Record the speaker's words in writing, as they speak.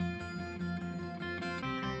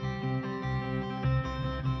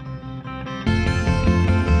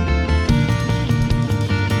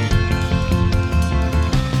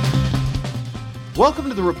Welcome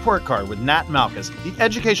to the Report Card with Nat Malkus, the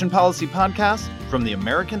education policy podcast from the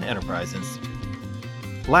American Enterprise Institute.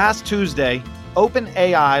 Last Tuesday,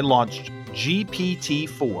 OpenAI launched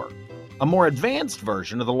GPT-4, a more advanced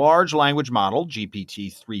version of the large language model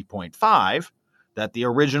GPT 3.5 that the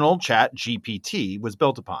original ChatGPT was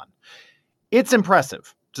built upon. It's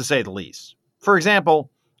impressive, to say the least. For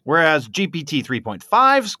example, whereas GPT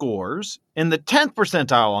 3.5 scores in the 10th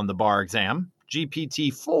percentile on the bar exam,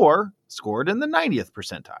 GPT-4 scored in the 90th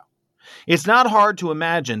percentile. It's not hard to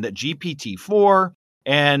imagine that GPT-4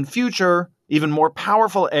 and future, even more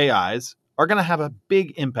powerful AIs are going to have a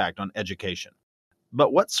big impact on education.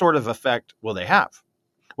 But what sort of effect will they have?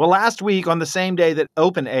 Well, last week, on the same day that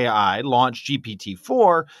OpenAI launched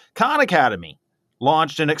GPT-4, Khan Academy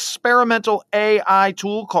launched an experimental AI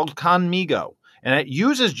tool called Khanmigo, and it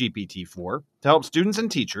uses GPT-4 to help students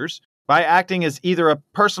and teachers by acting as either a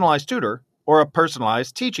personalized tutor or a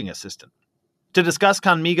personalized teaching assistant. To discuss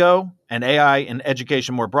Khanmigo and AI in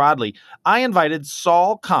education more broadly, I invited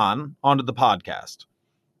Sal Khan onto the podcast.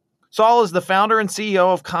 Sal is the founder and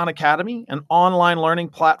CEO of Khan Academy, an online learning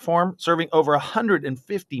platform serving over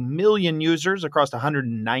 150 million users across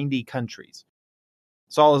 190 countries.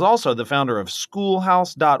 Sal is also the founder of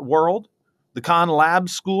Schoolhouse.World, the Khan Lab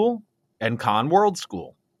School, and Khan World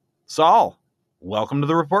School. Sal, welcome to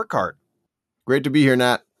the Report Card. Great to be here,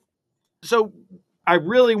 Nat. So I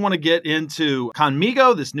really want to get into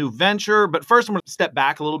Khanmigo, this new venture, but first I'm going to step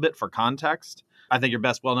back a little bit for context. I think you're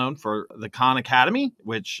best well known for the Khan Academy,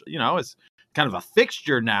 which, is kind of a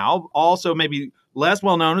fixture now. Also maybe less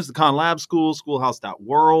well known as the Khan Lab School,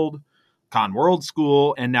 Schoolhouse.World, Khan World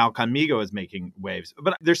School, and now Khanmigo is making waves.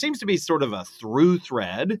 But there seems to be sort of a through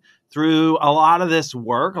thread through a lot of this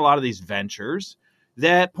work, a lot of these ventures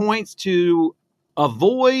that points to a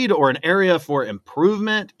void or an area for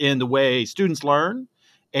improvement in the way students learn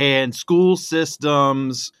and school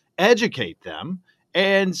systems educate them.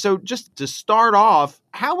 And so just to start off,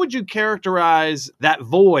 how would you characterize that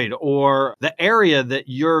void or the area that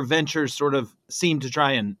your ventures sort of seem to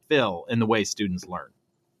try and fill in the way students learn?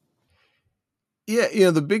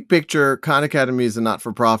 Yeah, the big picture, Khan Academy is a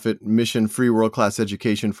not-for-profit mission, free world-class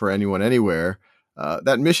education for anyone, anywhere.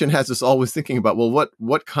 That mission has us always thinking about, well,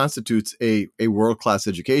 what constitutes a world-class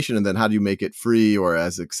education, and then how do you make it free or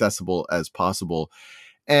as accessible as possible?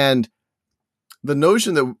 And the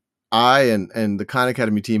notion that I and the Khan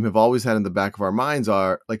Academy team have always had in the back of our minds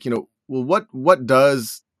are like, well, what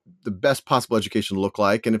does the best possible education look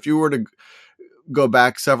like? And if you were to go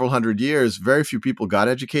back several hundred years, very few people got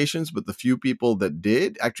educations, but the few people that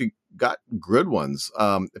did actually got good ones.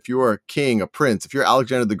 If you were a king, a prince, if you're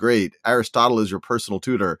Alexander the Great, Aristotle is your personal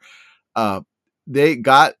tutor. They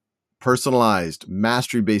got personalized,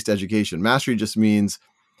 mastery-based education. Mastery just means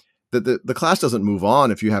that the class doesn't move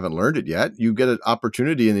on if you haven't learned it yet. You get an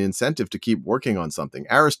opportunity and the incentive to keep working on something.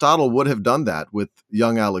 Aristotle would have done that with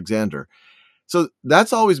young Alexander. So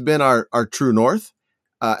that's always been our true north.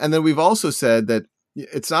 And then we've also said that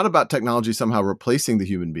it's not about technology somehow replacing the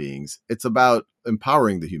human beings. It's about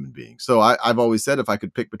empowering the human being. So I've always said if I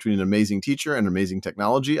could pick between an amazing teacher and amazing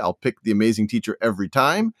technology, I'll pick the amazing teacher every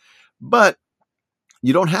time. But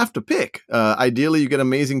you don't have to pick. Ideally, you get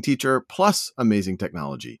amazing teacher plus amazing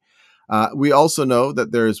technology. We also know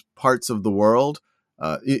that there's parts of the world,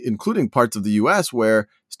 including parts of the US, where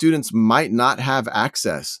students might not have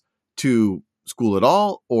access to school at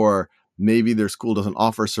all, or maybe their school doesn't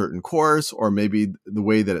offer a certain course, or maybe the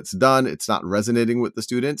way that it's done, it's not resonating with the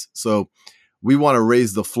students. So we want to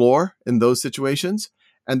raise the floor in those situations.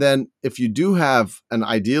 And then if you do have, and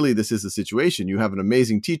ideally this is the situation, you have an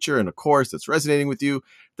amazing teacher and a course that's resonating with you,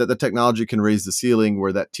 that the technology can raise the ceiling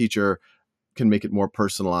where that teacher can make it more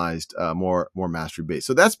personalized, more mastery based.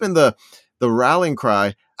 So that's been the rallying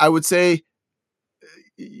cry. I would say,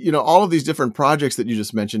 all of these different projects that you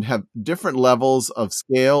just mentioned have different levels of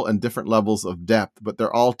scale and different levels of depth, but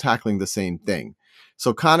they're all tackling the same thing.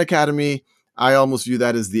 So Khan Academy, I almost view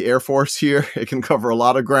that as the Air Force here. It can cover a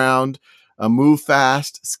lot of ground, move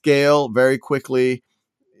fast, scale very quickly.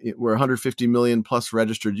 We're 150 million plus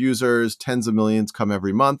registered users, tens of millions come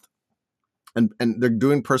every month. And they're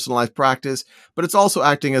doing personalized practice, but it's also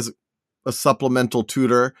acting as a supplemental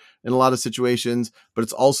tutor in a lot of situations, but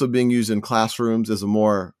it's also being used in classrooms as a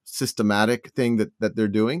more systematic thing that they're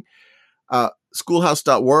doing.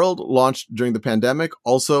 Schoolhouse.World launched during the pandemic,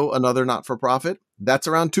 also another not-for-profit. That's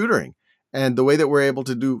around tutoring. And the way that we're able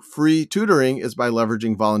to do free tutoring is by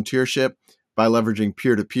leveraging volunteership, by leveraging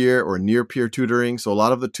peer-to-peer or near-peer tutoring. So a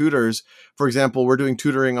lot of the tutors, for example, we're doing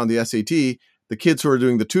tutoring on the SAT. The kids who are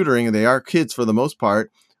doing the tutoring, and they are kids for the most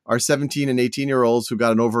part, are 17 and 18-year-olds who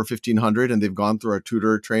got an over 1,500 and they've gone through our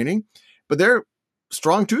tutor training. But they're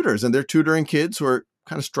strong tutors, and they're tutoring kids who are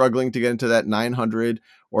kind of struggling to get into that 900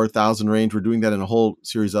 or 1,000 range. We're doing that in a whole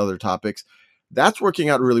series of other topics. That's working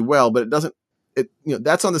out really well, but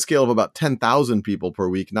that's on the scale of about 10,000 people per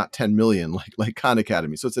week, not 10 million like Khan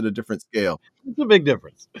Academy. So it's at a different scale. It's a big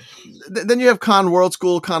difference. Then you have Khan World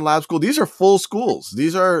School, Khan Lab School. These are full schools.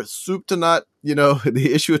 These are soup to nut. They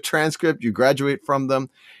issue a transcript, you graduate from them.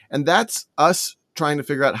 And that's us trying to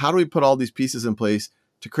figure out how do we put all these pieces in place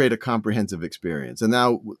to create a comprehensive experience. And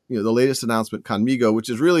now, the latest announcement, Khanmigo, which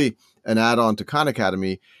is really an add-on to Khan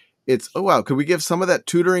Academy, it's, oh, wow, could we give some of that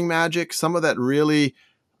tutoring magic, some of that really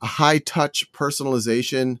high-touch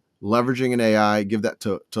personalization, leveraging an AI, give that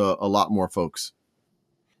to a lot more folks?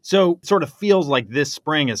 So sort of feels like this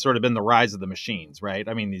spring has sort of been the rise of the machines, right?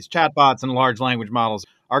 I mean, these chatbots and large language models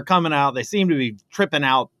are coming out. They seem to be tripping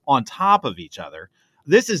out on top of each other.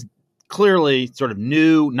 This is clearly sort of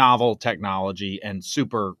new, novel technology and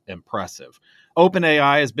super impressive.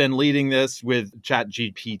 OpenAI has been leading this with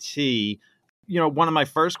ChatGPT. One of my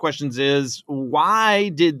first questions is, why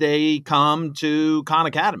did they come to Khan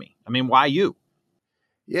Academy? I mean, why you?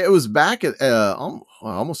 Yeah, it was back at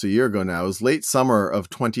almost a year ago now. It was late summer of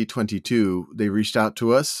 2022. They reached out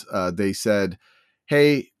to us. They said,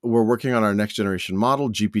 hey, we're working on our next generation model,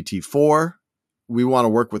 GPT-4. We want to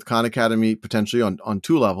work with Khan Academy potentially on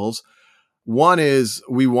two levels. One is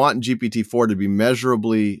we want GPT-4 to be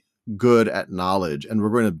measurably good at knowledge, and we're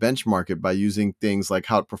going to benchmark it by using things like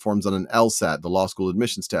how it performs on an LSAT, the law school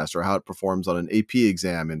admissions test, or how it performs on an AP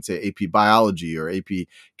exam in, say, AP biology or AP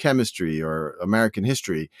chemistry or American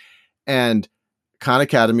history. And Khan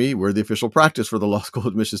Academy, we're the official practice for the law school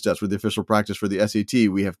admissions test. We're the official practice for the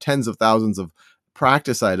SAT. We have tens of thousands of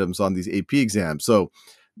practice items on these AP exams. So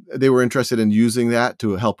they were interested in using that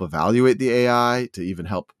to help evaluate the AI, to even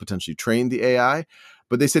help potentially train the AI.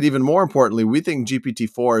 But they said, even more importantly, we think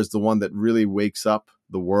GPT-4 is the one that really wakes up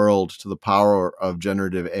the world to the power of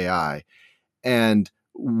generative AI. And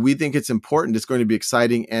we think it's important. It's going to be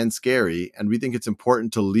exciting and scary. And we think it's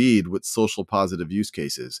important to lead with social positive use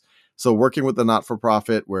cases. So working with the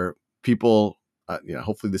not-for-profit where people,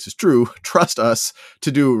 hopefully this is true, trust us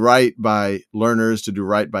to do right by learners, to do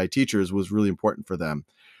right by teachers was really important for them.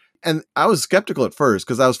 And I was skeptical at first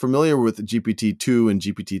because I was familiar with GPT-2 and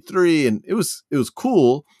GPT-3, and it was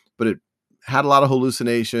cool, but it had a lot of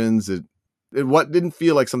hallucinations. It didn't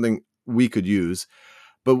feel like something we could use.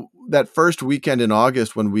 But that first weekend in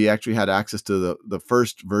August, when we actually had access to the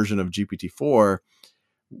first version of GPT-4,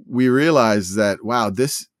 we realized that, wow,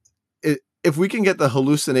 if we can get the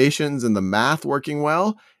hallucinations and the math working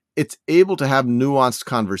well, it's able to have nuanced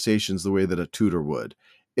conversations the way that a tutor would.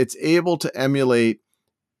 It's able to emulate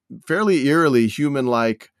fairly eerily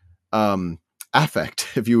human-like affect,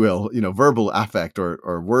 if you will, verbal affect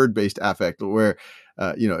or word-based affect, where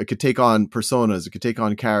it could take on personas, it could take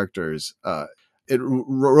on characters. It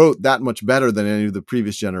wrote that much better than any of the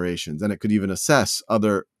previous generations, and it could even assess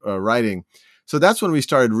other writing. So that's when we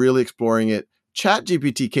started really exploring it.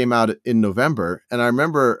 ChatGPT came out in November, and I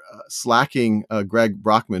remember slacking Greg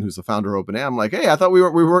Brockman, who's the founder of OpenAI. I'm like, hey, I thought we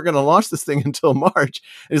weren't going to launch this thing until March. And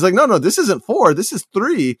he's like, no, this isn't 4, this is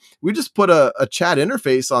 3. We just put a chat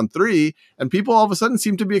interface on 3, and people all of a sudden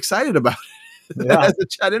seem to be excited about it as a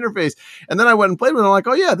chat interface. And then I went and played with it. I'm like,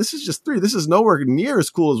 oh yeah, this is just 3. This is nowhere near as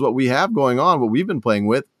cool as what we have going on, what we've been playing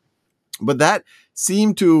with. But that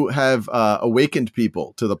seemed to have awakened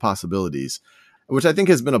people to the possibilities, which I think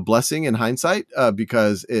has been a blessing in hindsight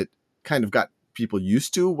because it kind of got people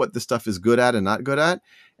used to what this stuff is good at and not good at.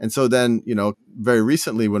 And so then, very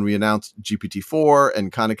recently when we announced GPT-4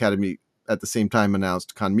 and Khan Academy at the same time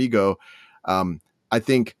announced Khanmigo, I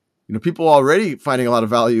think, people are already finding a lot of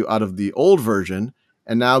value out of the old version,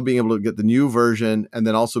 and now being able to get the new version and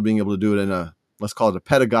then also being able to do it in a, let's call it a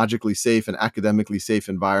pedagogically safe and academically safe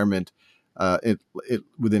environment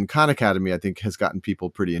within Khan Academy, I think has gotten people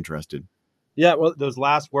pretty interested. Yeah, well, those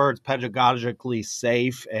last words, pedagogically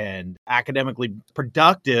safe and academically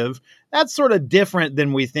productive, that's sort of different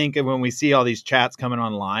than we think of when we see all these chats coming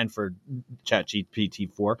online for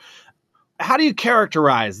ChatGPT-4. How do you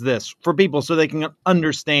characterize this for people so they can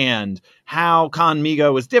understand how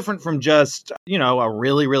Khanmigo is different from just, a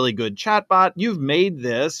really, really good chatbot? You've made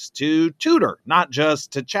this to tutor, not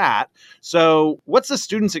just to chat. So what's the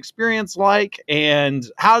student's experience like, and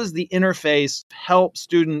how does the interface help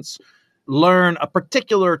students learn a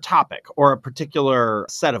particular topic or a particular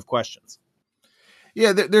set of questions?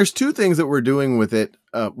 Yeah, there's two things that we're doing with it.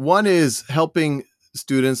 One is helping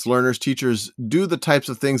students, learners, teachers do the types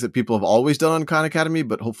of things that people have always done on Khan Academy,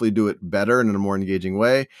 but hopefully do it better and in a more engaging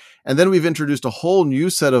way. And then we've introduced a whole new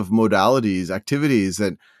set of modalities, activities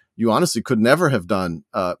that you honestly could never have done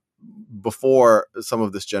before some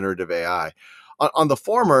of this generative AI. On the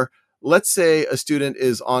former, let's say a student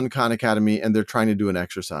is on Khan Academy and they're trying to do an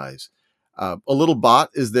exercise. A little bot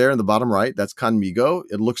is there in the bottom right. That's Khanmigo.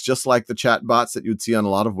 It looks just like the chat bots that you'd see on a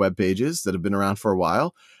lot of web pages that have been around for a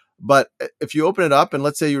while. But if you open it up and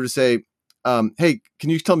let's say you were to say, hey, can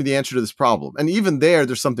you tell me the answer to this problem? And even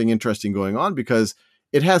there's something interesting going on because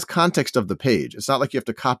it has context of the page. It's not like you have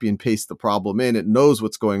to copy and paste the problem in. It knows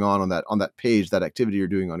what's going on that page, that activity you're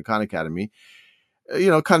doing on Khan Academy.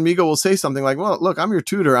 Khanmigo will say something like, well, look, I'm your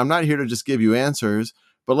tutor. I'm not here to just give you answers,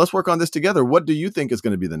 but let's work on this together. What do you think is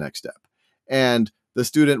going to be the next step? And the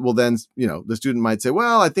student will then, the student might say,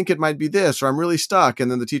 well, I think it might be this, or I'm really stuck.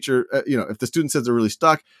 And then the teacher, if the student says they're really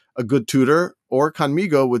stuck, a good tutor or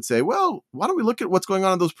Khanmigo would say, well, why don't we look at what's going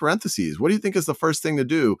on in those parentheses? What do you think is the first thing to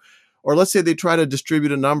do? Or let's say they try to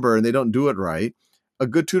distribute a number and they don't do it right. A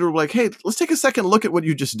good tutor will be like, hey, let's take a second look at what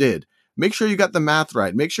you just did. Make sure you got the math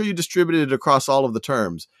right. Make sure you distributed it across all of the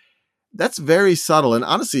terms. That's very subtle. And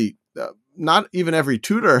honestly, not even every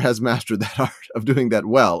tutor has mastered that art of doing that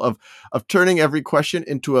well, of turning every question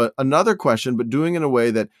into another question, but doing it in a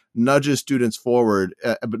way that nudges students forward,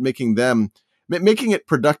 but making it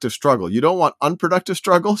productive struggle. You don't want unproductive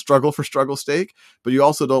struggle for struggle's sake, but you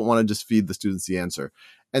also don't want to just feed the students the answer.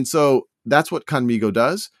 And so that's what Khanmigo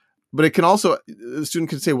does. But it can also, the student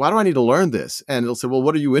can say, why do I need to learn this? And it'll say, well,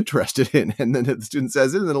 what are you interested in? And then the student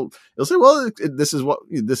says it, and it'll say, well, this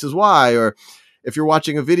is why. Or if you're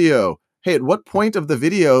watching a video, hey, at what point of the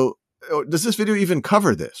video, does this video even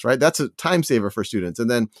cover this, right? That's a time saver for students. And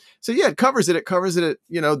then say, yeah, it covers it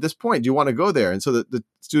at, this point. Do you want to go there? And so that the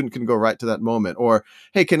student can go right to that moment. Or,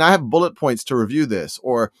 hey, can I have bullet points to review this?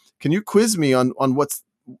 Or can you quiz me on what's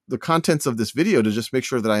the contents of this video to just make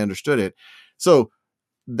sure that I understood it? So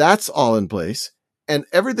that's all in place. And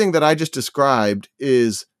everything that I just described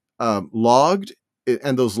is logged,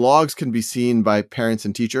 and those logs can be seen by parents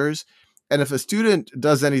and teachers. And if a student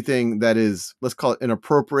does anything that is, let's call it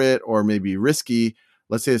inappropriate or maybe risky,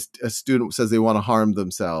 let's say a student says they want to harm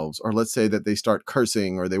themselves, or let's say that they start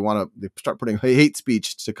cursing, or they start putting hate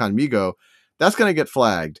speech to Khanmigo, that's going to get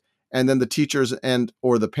flagged. And then the teachers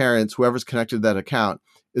or the parents, whoever's connected to that account,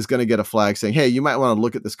 is going to get a flag saying, hey, you might want to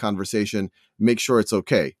look at this conversation, make sure it's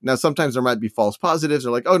okay. Now, sometimes there might be false positives.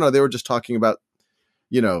 They're like, oh, no, they were just talking about,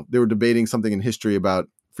 they were debating something in history about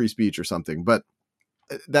free speech or something, but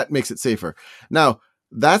that makes it safer. Now,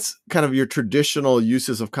 that's kind of your traditional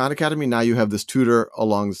uses of Khan Academy. Now you have this tutor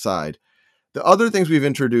alongside. The other things we've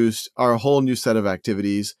introduced are a whole new set of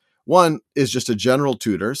activities. One is just a general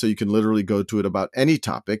tutor, so you can literally go to it about any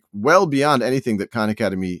topic, well beyond anything that Khan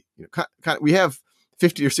Academy, we have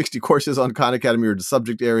 50 or 60 courses on Khan Academy or the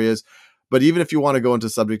subject areas. But even if you want to go into a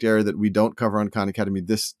subject area that we don't cover on Khan Academy,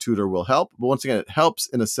 this tutor will help. But once again, it helps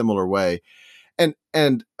in a similar way. And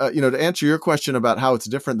to answer your question about how it's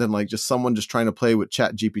different than like just someone just trying to play with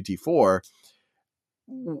Chat GPT-4,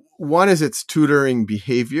 one is its tutoring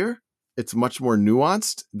behavior. It's much more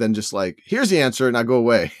nuanced than just like, here's the answer, now go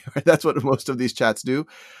away. That's what most of these chats do.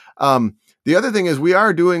 The other thing is we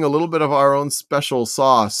are doing a little bit of our own special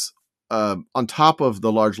sauce on top of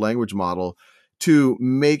the large language model to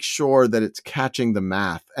make sure that it's catching the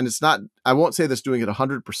math. And it's not, I won't say that's doing it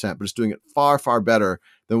 100%, but it's doing it far, far better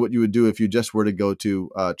than what you would do if you just were to go to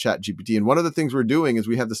Chat GPT. And one of the things we're doing is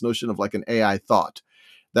we have this notion of like an AI thought,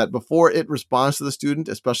 that before it responds to the student,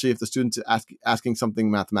 especially if the student's asking something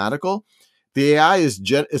mathematical, the AI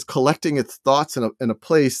is collecting its thoughts in a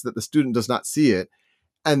place that the student does not see it,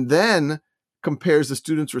 and then compares the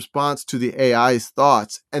student's response to the AI's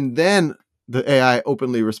thoughts, and then the AI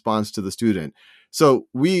openly responds to the student. So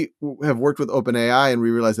we have worked with OpenAI, and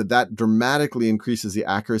we realized that dramatically increases the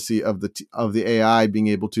accuracy of the AI being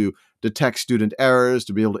able to detect student errors,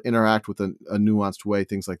 to be able to interact with a nuanced way,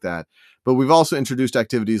 things like that. But we've also introduced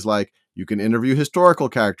activities like you can interview historical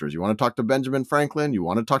characters. You want to talk to Benjamin Franklin, you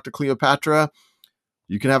want to talk to Cleopatra,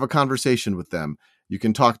 you can have a conversation with them. You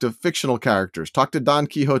can talk to fictional characters, talk to Don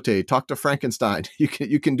Quixote, talk to Frankenstein.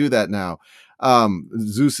 You can do that now.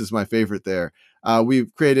 Zeus is my favorite there.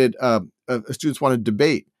 We've created students want to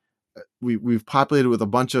debate. We've populated with a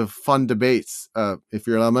bunch of fun debates. If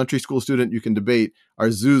you're an elementary school student, you can debate, are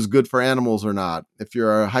zoos good for animals or not? If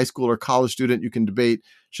you're a high school or college student, you can debate,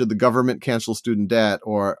 should the government cancel student debt?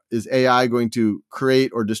 Or is AI going to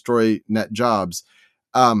create or destroy net jobs?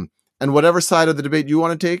 And whatever side of the debate you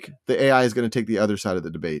want to take, the AI is going to take the other side of the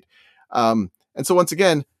debate. And so once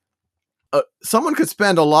again, someone could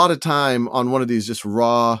spend a lot of time on one of these just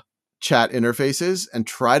raw chat interfaces and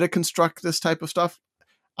try to construct this type of stuff.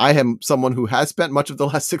 I am someone who has spent much of the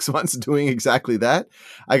last 6 months doing exactly that.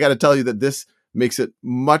 I got to tell you that this makes it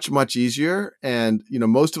much, much easier. And,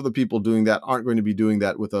 most of the people doing that aren't going to be doing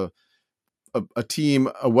that with a team,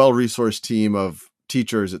 a well-resourced team of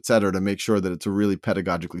teachers, et cetera, to make sure that it's a really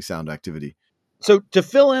pedagogically sound activity. So to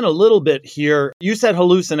fill in a little bit here, you said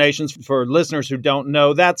hallucinations. For listeners who don't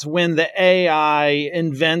know, that's when the AI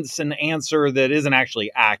invents an answer that isn't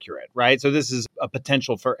actually accurate, right? So this is a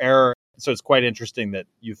potential for error. So it's quite interesting that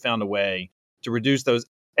you found a way to reduce those.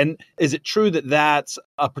 And is it true that that's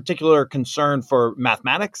a particular concern for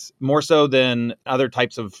mathematics more so than other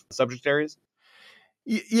types of subject areas?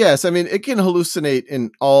 Yes, I mean it can hallucinate in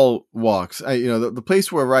all walks. The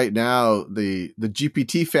place where right now the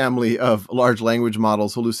GPT family of large language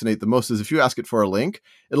models hallucinate the most is if you ask it for a link,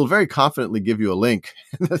 it'll very confidently give you a link,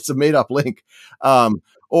 and that's a made up link.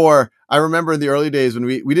 Or I remember in the early days when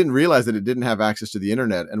we didn't realize that it didn't have access to the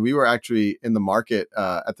internet, and we were actually in the market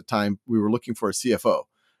at the time. We were looking for a CFO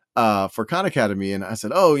for Khan Academy, and I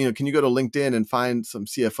said, "Oh, can you go to LinkedIn and find some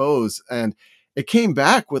CFOs?" And it came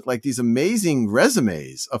back with like these amazing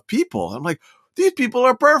resumes of people. I'm like, these people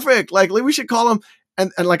are perfect. Like we should call them.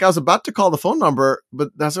 And like I was about to call the phone number,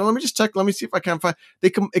 but I said, let me just check. Let me see if I can find.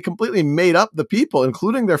 It completely made up the people,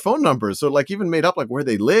 including their phone numbers. So like even made up like where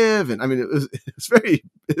they live. And I mean,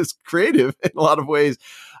 it's creative in a lot of ways.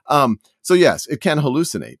 So yes, it can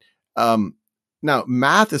hallucinate. Now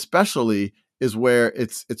math especially is where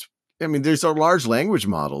it's. I mean, there's our large language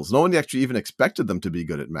models. No one actually even expected them to be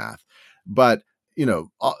good at math. But,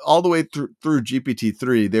 all the way through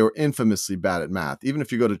GPT-3, they were infamously bad at math. Even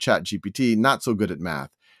if you go to Chat GPT, not so good at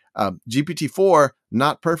math. GPT-4,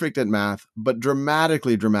 not perfect at math, but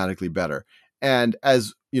dramatically, dramatically better. And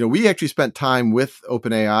as, we actually spent time with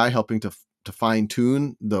OpenAI helping to fine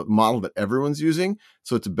tune the model that everyone's using.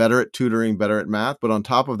 So it's better at tutoring, better at math. But on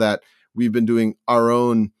top of that, we've been doing our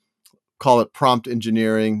own, call it prompt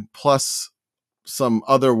engineering, plus some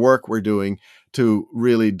other work we're doing to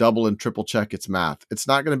really double and triple check its math. It's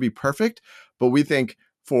not going to be perfect, but we think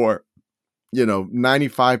for,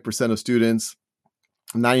 95% of students,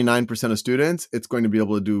 99% of students, it's going to be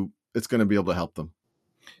able to help them.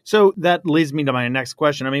 So that leads me to my next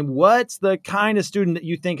question. I mean, what's the kind of student that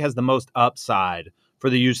you think has the most upside for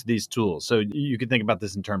the use of these tools? So you could think about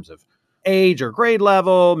this in terms of age or grade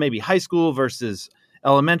level, maybe high school versus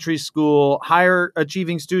elementary school, higher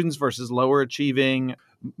achieving students versus lower achieving,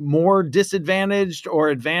 more disadvantaged or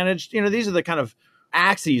advantaged. These are the kind of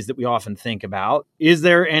axes that we often think about. Is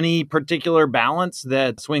there any particular balance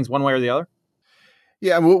that swings one way or the other?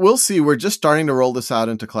 Yeah, we'll see. We're just starting to roll this out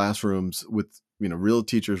into classrooms with, real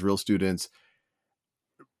teachers, real students.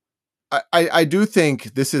 I do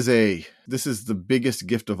think this is the biggest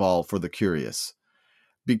gift of all for the curious,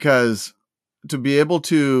 because to be able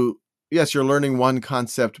to, yes, you're learning one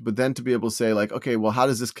concept, but then to be able to say like, okay, well, how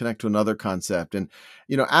does this connect to another concept? And,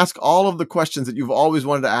 ask all of the questions that you've always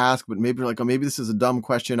wanted to ask, but maybe you're like, oh, maybe this is a dumb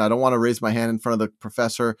question. I don't want to raise my hand in front of the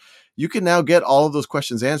professor. You can now get all of those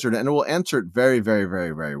questions answered, and it will answer it very, very,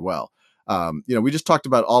 very, very well. We just talked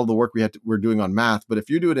about all of the work we're doing on math, but if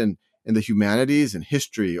you do it in the humanities and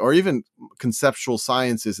history, or even conceptual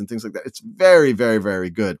sciences and things like that, it's very, very, very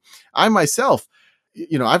good. I myself,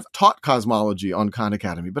 I've taught cosmology on Khan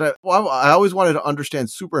Academy, but I always wanted to understand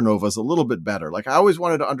supernovas a little bit better. Like I always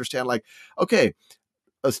wanted to understand, like, okay,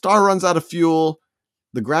 a star runs out of fuel,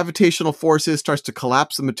 the gravitational forces starts to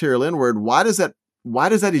collapse the material inward. Why does that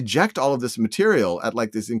eject all of this material at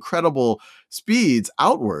like this incredible speeds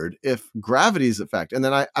outward if gravity's effect? And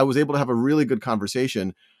then I was able to have a really good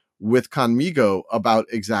conversation with Conmigo about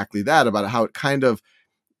exactly that, about how it kind of,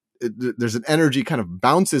 there's an energy kind of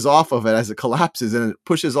bounces off of it as it collapses, and it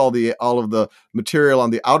pushes all of the material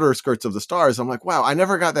on the outer skirts of the stars. I'm like, wow, I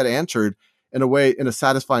never got that answered in a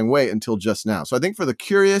satisfying way until just now. So I think for the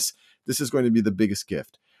curious, this is going to be the biggest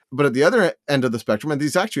gift. But at the other end of the spectrum, and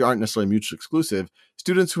these actually aren't necessarily mutually exclusive,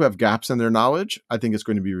 students who have gaps in their knowledge, I think it's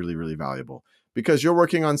going to be really, really valuable, because you're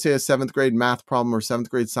working on, say, a 7th grade math problem or 7th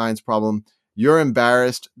grade science problem. You're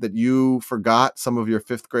embarrassed that you forgot some of your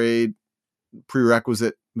 5th grade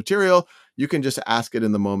prerequisite material. You can just ask it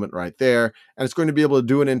in the moment right there, and it's going to be able to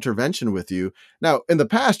do an intervention with you. Now, in the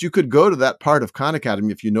past, you could go to that part of Khan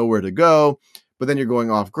Academy if you know where to go, but then you're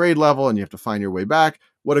going off grade level and you have to find your way back.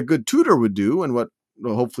 What a good tutor would do, and what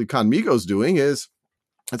hopefully Conmigo's doing, is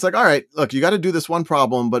it's like, all right, look, you got to do this one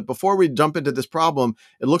problem, but before we jump into this problem,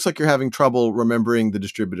 it looks like you're having trouble remembering the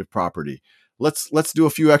distributive property. Let's do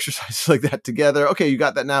a few exercises like that together. Okay, you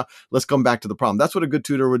got that now. Let's come back to the problem. That's what a good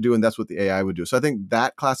tutor would do, and that's what the AI would do. So I think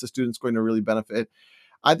that class of students is going to really benefit.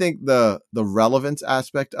 I think the relevance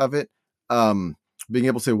aspect of it, being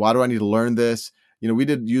able to say, why do I need to learn this? we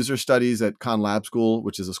did user studies at Khan Lab School,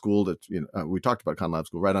 which is a school that, we talked about Khan Lab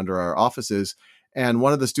School right under our offices. And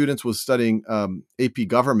one of the students was studying AP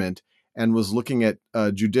government and was looking at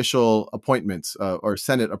judicial appointments or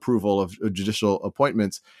Senate approval of judicial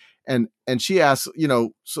appointments. And she asked,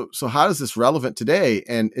 so how is this relevant today?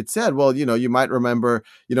 And it said, well, you might remember,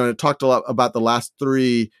 and it talked a lot about the last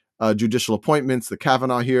three judicial appointments, the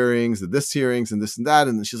Kavanaugh hearings, the this hearings, and this and that.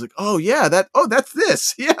 And then she's like, oh yeah, that's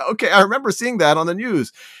this. Yeah, okay, I remember seeing that on the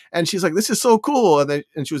news. And she's like, this is so cool.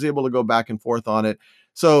 And she was able to go back and forth on it.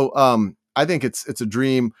 So I think it's a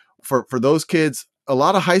dream for those kids. A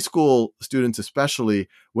lot of high school students, especially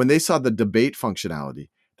when they saw the debate functionality,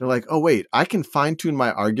 they're like, oh, wait, I can fine tune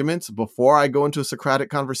my arguments before I go into a Socratic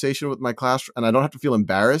conversation with my class. And I don't have to feel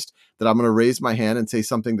embarrassed that I'm going to raise my hand and say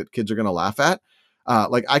something that kids are going to laugh at.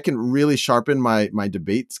 Like I can really sharpen my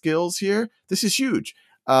debate skills here. This is huge.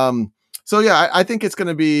 So yeah, I think it's going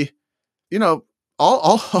to be,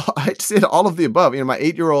 all I'd say all of the above. My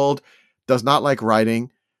 8-year-old does not like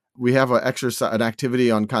writing. We have an activity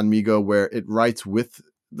on Conmigo where it writes with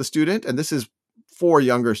the student. And this is for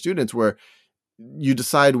younger students where you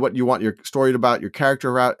decide what you want your story about, your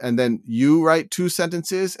character about, and then you write 2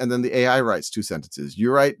 sentences and then the AI writes 2 sentences.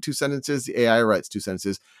 You write 2 sentences, the AI writes 2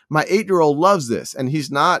 sentences. My 8-year-old loves this, and he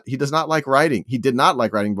does not like writing. He did not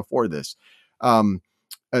like writing before this.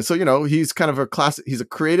 So, he's kind of he's a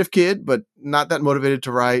creative kid, but not that motivated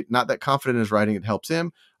to write, not that confident in his writing. It helps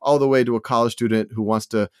him all the way to a college student who wants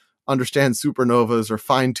to understand supernovas or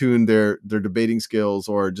fine tune their debating skills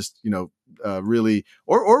or just, really,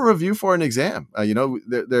 or review for an exam.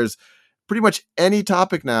 There's pretty much any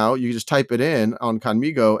topic now. You just type it in on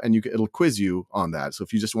Conmigo and it'll quiz you on that. So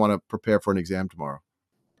if you just want to prepare for an exam tomorrow.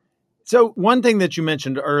 So one thing that you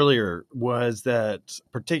mentioned earlier was that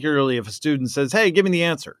particularly if a student says, hey, give me the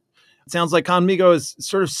answer. It sounds like Conmigo is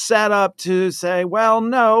sort of set up to say, well,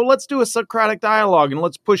 no, let's do a Socratic dialogue and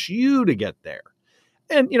let's push you to get there.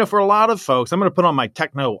 And, for a lot of folks, I'm going to put on my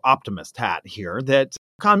techno optimist hat here that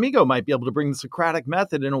Conmigo might be able to bring the Socratic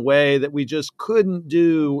method in a way that we just couldn't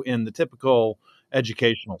do in the typical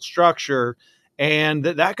educational structure. And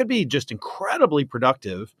that could be just incredibly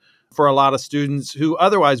productive for a lot of students who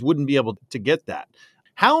otherwise wouldn't be able to get that.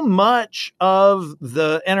 How much of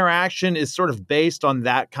the interaction is sort of based on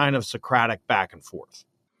that kind of Socratic back and forth?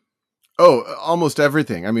 Oh, almost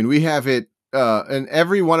everything. I mean, we have it in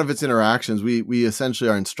every one of its interactions. We essentially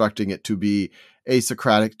are instructing it to be a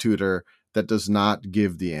Socratic tutor that does not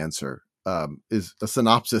give the answer, is a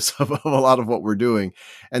synopsis of a lot of what we're doing.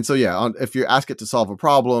 And so, yeah, if you ask it to solve a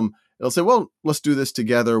problem, it'll say, well, let's do this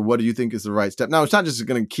together. What do you think is the right step? Now, it's not just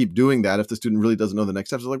going to keep doing that. If the student really doesn't know the next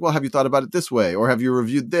steps, it's like, well, have you thought about it this way? Or have you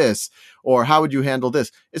reviewed this? Or how would you handle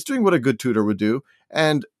this? It's doing what a good tutor would do.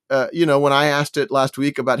 And, when I asked it last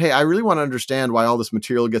week about, hey, I really want to understand why all this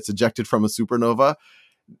material gets ejected from a supernova,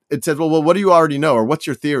 it said, well, what do you already know? Or what's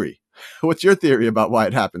your theory? What's your theory about why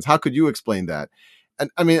it happens? How could you explain that? And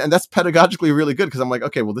that's pedagogically really good because I'm like,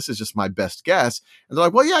 okay, well, this is just my best guess. And they're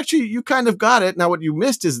like, well, yeah, actually, you kind of got it. Now, what you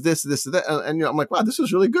missed is this, that. And I'm like, wow, this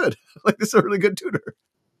was really good. Like, this is a really good tutor.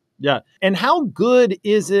 Yeah. And how good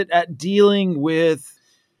is it at dealing with,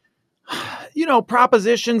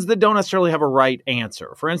 propositions that don't necessarily have a right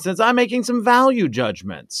answer? For instance, I'm making some value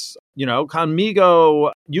judgments.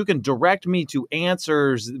 Conmigo, you can direct me to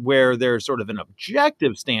answers where there's sort of an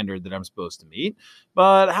objective standard that I'm supposed to meet.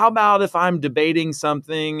 But how about if I'm debating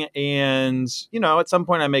something and, at some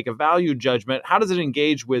point I make a value judgment? How does it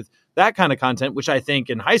engage with that kind of content, which I think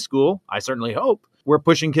in high school, I certainly hope, we're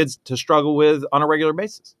pushing kids to struggle with on a regular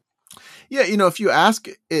basis? Yeah, if you ask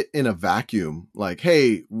it in a vacuum, like,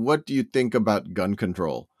 hey, what do you think about gun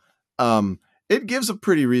control? It gives a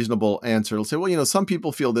pretty reasonable answer. It'll say, well, some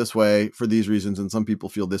people feel this way for these reasons, and some people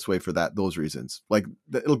feel this way for those reasons. Like,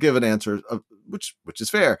 it'll give an answer which is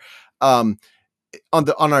fair. On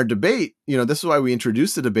our debate, this is why we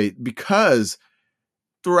introduced the debate, because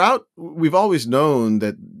throughout, we've always known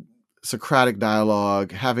that Socratic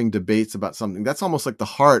dialogue, having debates about something, that's almost like the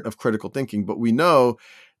heart of critical thinking. But we know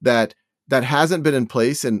that hasn't been in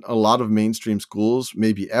place in a lot of mainstream schools,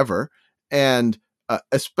 maybe ever. And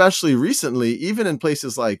especially recently, even in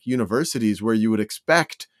places like universities where you would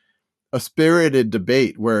expect a spirited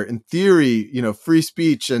debate, where in theory, free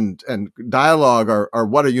speech and dialogue are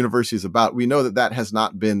what a university is about. We know that has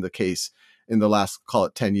not been the case in the last, call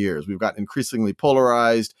it 10 years. We've gotten increasingly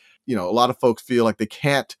polarized. A lot of folks feel like they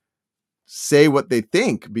can't say what they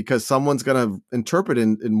think because someone's going to interpret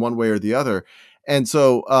in one way or the other. And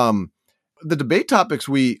so the debate topics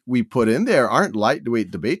we put in there aren't lightweight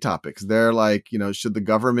debate topics. They're like, should the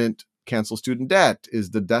government cancel student debt?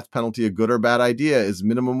 Is the death penalty a good or bad idea? Is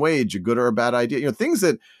minimum wage a good or a bad idea? Things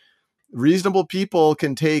that reasonable people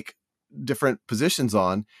can take different positions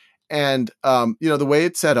on. And, the way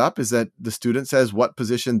it's set up is that the student says what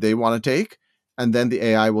position they want to take, and then the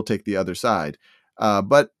AI will take the other side.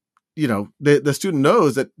 But the student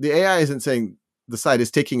knows that the AI isn't saying the side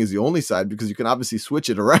is taking is the only side, because you can obviously switch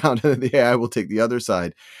it around and the AI will take the other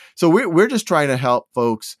side. So we're just trying to help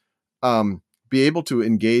folks be able to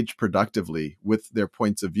engage productively with their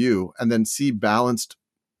points of view and then see balanced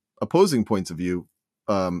opposing points of view.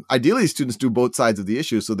 Ideally, students do both sides of the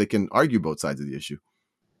issue so they can argue both sides of the issue.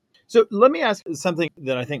 So let me ask something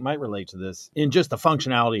that I think might relate to this in just the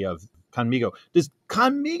functionality of Conmigo. Does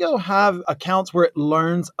Conmigo have accounts where it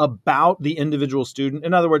learns about the individual student?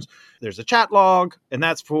 In other words, there's a chat log, and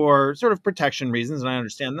that's for sort of protection reasons, and I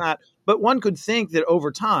understand that. But one could think that over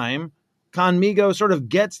time, Conmigo sort of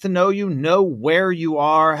gets to know you, know where you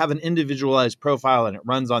are, have an individualized profile, and it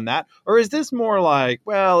runs on that? Or is this more like,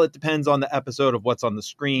 well, it depends on the episode of what's on the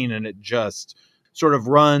screen, and it just sort of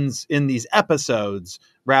runs in these episodes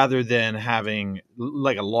rather than having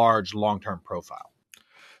like a large long-term profile?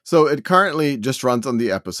 So it currently just runs on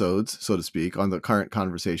the episodes, so to speak, on the current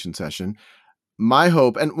conversation session. My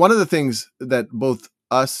hope, and one of the things that both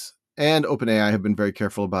us and OpenAI have been very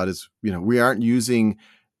careful about is, we aren't using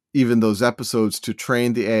even those episodes to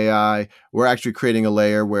train the AI. We're actually creating a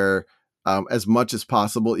layer where as much as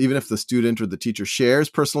possible, even if the student or the teacher shares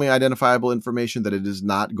personally identifiable information, that it is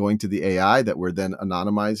not going to the AI, that we're then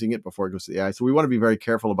anonymizing it before it goes to the AI. So we want to be very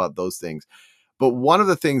careful about those things. But one of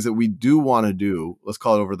the things that we do want to do, let's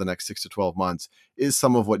call it over the next 6 to 12 months, is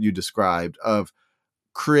some of what you described of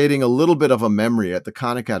creating a little bit of a memory at the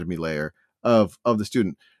Khan Academy layer of the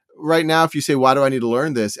student. Right now, if you say, why do I need to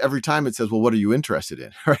learn this? Every time it says, well, what are you interested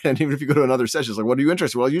in? Right? And even if you go to another session, it's like, what are you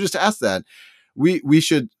interested in? Well, you just asked that. We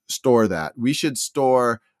should store that. We should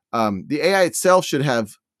store, the AI itself should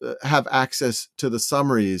have access to the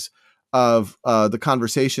summaries of the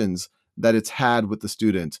conversations that it's had with the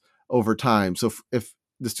student over time. So if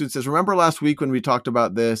the student says, remember last week when we talked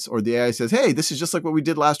about this, or the AI says, hey, this is just like what we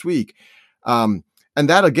did last week. And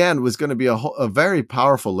that, again, was going to be a very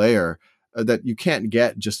powerful layer that you can't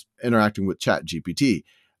get just interacting with Chat GPT.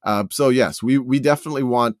 So yes, we definitely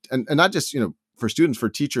want, and not just, for students, for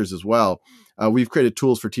teachers as well. We've created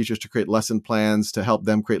tools for teachers to create lesson plans, to help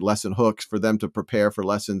them create lesson hooks, for them to prepare for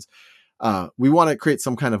lessons. We want to create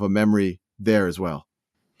some kind of a memory there as well.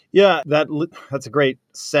 Yeah, that's a great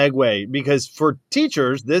segue, because for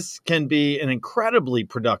teachers, this can be an incredibly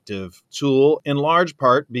productive tool, in large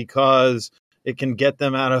part because it can get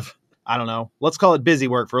them out of, I don't know, let's call it busy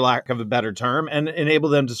work for lack of a better term, and enable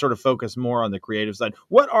them to sort of focus more on the creative side.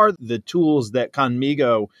 What are the tools that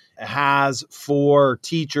Conmigo has for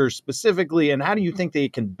teachers specifically, and how do you think they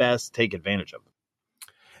can best take advantage of them?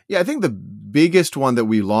 Yeah, I think the biggest one that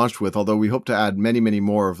we launched with, although we hope to add many, many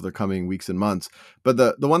more over the coming weeks and months, but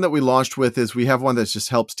the one that we launched with is, we have one that just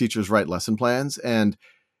helps teachers write lesson plans. And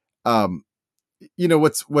what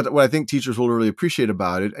I think teachers will really appreciate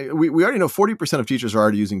about it, we already know 40% of teachers are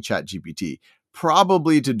already using Chat GPT,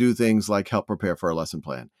 probably to do things like help prepare for a lesson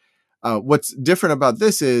plan. What's different about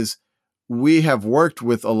this is we have worked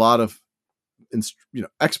with a lot of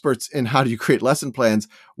experts in how do you create lesson plans,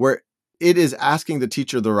 where it is asking the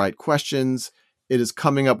teacher the right questions. It is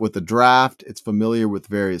coming up with a draft. It's familiar with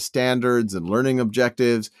various standards and learning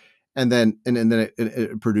objectives, and then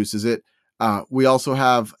it produces it. We also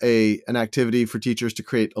have an activity for teachers to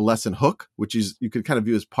create a lesson hook, which is, you could kind of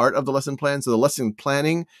view as part of the lesson plan. So the lesson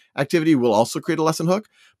planning activity will also create a lesson hook.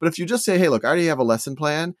 But if you just say, hey, look, I already have a lesson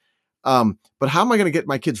plan, but how am I going to get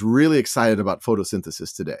my kids really excited about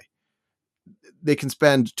photosynthesis today? They can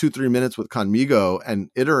spend 2-3 minutes with Conmigo and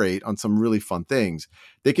iterate on some really fun things.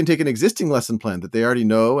 They can take an existing lesson plan that they already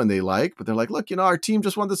know and they like, but they're like, look, our team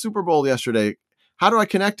just won the Super Bowl yesterday. How do I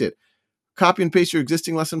connect it? Copy and paste your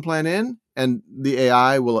existing lesson plan in, and the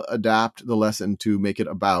AI will adapt the lesson to make it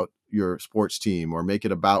about your sports team, or make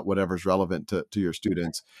it about whatever's relevant to your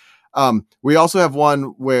students. We also have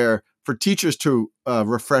one where, for teachers to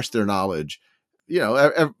refresh their knowledge.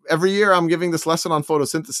 Every year I'm giving this lesson on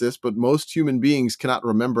photosynthesis, but most human beings cannot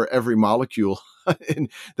remember every molecule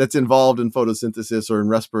that's involved in photosynthesis or in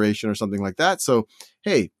respiration or something like that. So,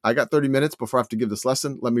 hey, I got 30 minutes before I have to give this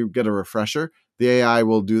lesson. Let me get a refresher. The AI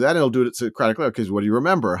will do that. It'll do it Socratically. Okay, what do you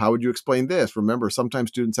remember? How would you explain this? Remember, sometimes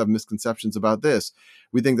students have misconceptions about this.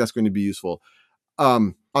 We think that's going to be useful.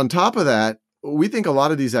 On top of that, we think a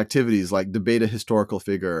lot of these activities, like debate a historical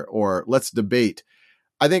figure or let's debate,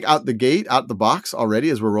 I think out the box already,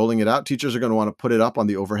 as we're rolling it out, teachers are going to want to put it up on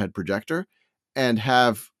the overhead projector and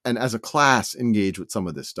as a class engage with some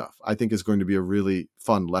of this stuff, I think is going to be a really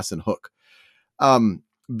fun lesson hook.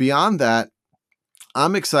 Beyond that,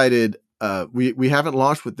 I'm excited. We haven't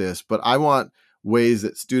launched with this, but I want ways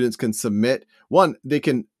that students can submit. One,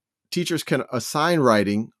 teachers can assign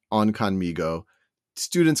writing on Conmigo.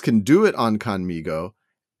 Students can do it on Conmigo,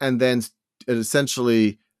 and then it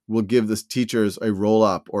essentially will give the teachers a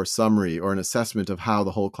roll-up or summary or an assessment of how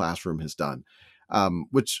the whole classroom has done,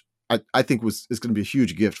 which I think is going to be a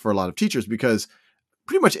huge gift for a lot of teachers, because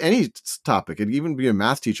pretty much any topic, it could even be a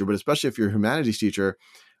math teacher, but especially if you're a humanities teacher,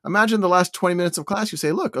 imagine the last 20 minutes of class, you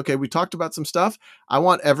say, look, okay, we talked about some stuff. I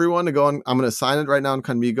want everyone to go on. I'm going to assign it right now in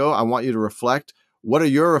Conmigo. I want you to reflect. What are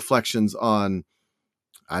your reflections on,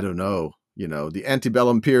 I don't know, the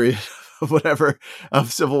antebellum period of whatever,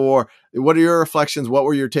 of Civil War? What are your reflections? What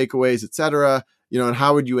were your takeaways, et cetera? And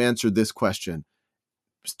how would you answer this question?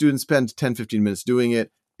 Students spend 10, 15 minutes doing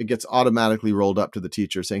it. It gets automatically rolled up to the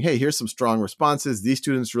teacher saying, hey, here's some strong responses. These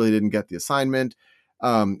students really didn't get the assignment.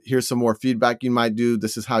 Here's some more feedback you might do.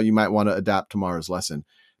 This is how you might want to adapt tomorrow's lesson.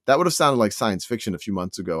 That would have sounded like science fiction a few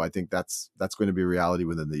months ago. I think that's going to be reality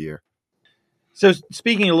within the year. So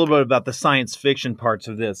speaking a little bit about the science fiction parts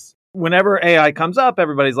of this, whenever AI comes up,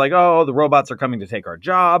 everybody's like, oh, the robots are coming to take our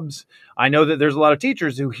jobs. I know that there's a lot of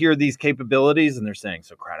teachers who hear these capabilities and they're saying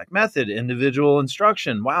Socratic method, individual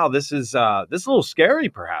instruction. Wow, this is a little scary,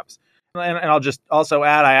 perhaps. And I'll just also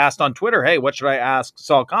add, I asked on Twitter, hey, what should I ask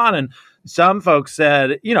Sal Khan? And some folks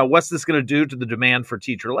said, what's this going to do to the demand for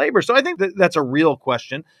teacher labor? So I think that's a real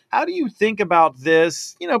question. How do you think about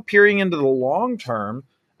this, peering into the long term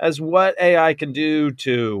as what AI can do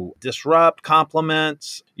to disrupt,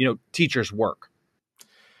 complement, teachers' work?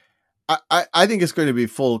 I think it's going to be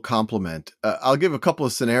full complement. I'll give a couple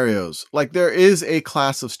of scenarios. Like, there is a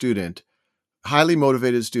class of highly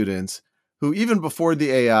motivated students who even before the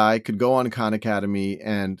AI could go on Khan Academy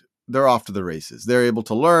and they're off to the races. They're able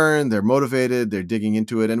to learn, they're motivated, they're digging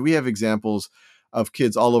into it. And we have examples of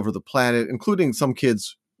kids all over the planet, including some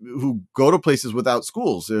kids who go to places without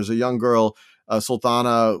schools. There's a young girl,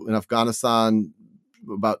 Sultana in Afghanistan,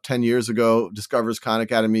 about 10 years ago, discovers Khan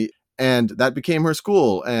Academy, and that became her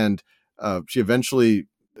school. And she eventually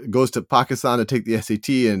goes to Pakistan to take the SAT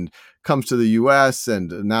and comes to the US.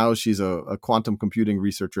 And now she's a quantum computing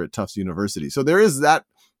researcher at Tufts University. So there is that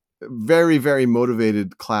very, very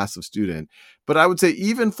motivated class of student. But I would say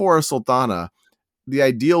even for a Sultana, the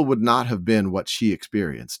ideal would not have been what she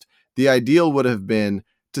experienced. The ideal would have been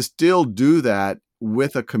to still do that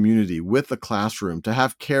with a community, with a classroom, to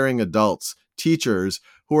have caring adults, teachers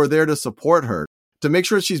who are there to support her, to make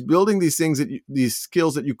sure she's building these things, these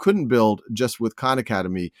skills that you couldn't build just with Khan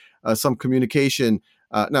Academy, some communication.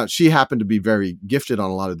 Now, she happened to be very gifted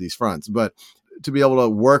on a lot of these fronts, but to be able to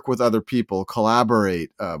work with other people,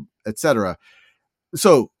 collaborate, etc.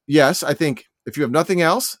 So yes, I think if you have nothing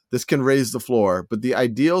else, this can raise the floor. But the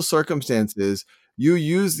ideal circumstance is you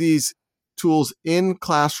use these tools in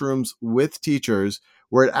classrooms with teachers,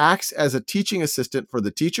 where it acts as a teaching assistant for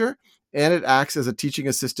the teacher, and it acts as a teaching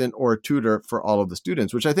assistant or a tutor for all of the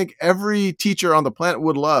students, which I think every teacher on the planet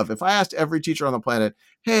would love. If I asked every teacher on the planet,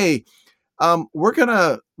 hey, we're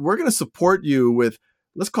gonna support you with,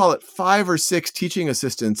 let's call it 5 or 6 teaching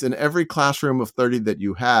assistants in every classroom of 30 that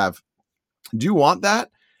you have. Do you want that?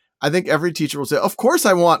 I think every teacher will say, of course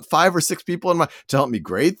I want 5 or 6 people to help me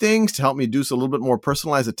grade things, to help me do a little bit more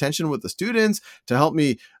personalized attention with the students, to help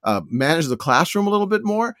me manage the classroom a little bit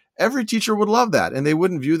more. Every teacher would love that, and they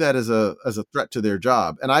wouldn't view that as a threat to their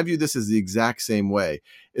job. And I view this as the exact same way,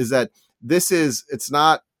 is that it's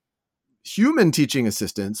not human teaching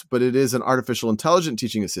assistants, but it is an artificial intelligent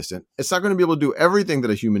teaching assistant. It's not going to be able to do everything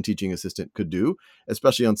that a human teaching assistant could do,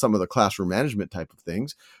 especially on some of the classroom management type of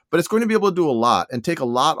things, but it's going to be able to do a lot and take a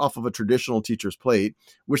lot off of a traditional teacher's plate,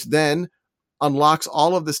 which then unlocks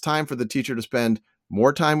all of this time for the teacher to spend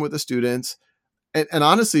more time with the students, and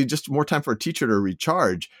honestly, just more time for a teacher to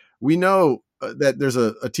recharge. We know that there's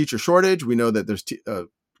a teacher shortage. We know that there's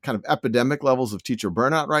kind of epidemic levels of teacher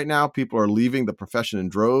burnout right now. People are leaving the profession in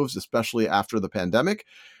droves, especially after the pandemic.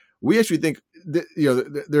 We actually think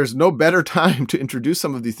that, there's no better time to introduce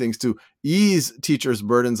some of these things to ease teachers'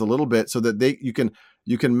 burdens a little bit, so that you can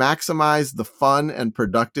maximize the fun and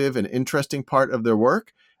productive and interesting part of their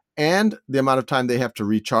work and the amount of time they have to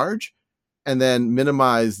recharge, and then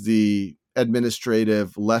minimize the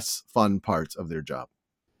administrative, less fun parts of their job.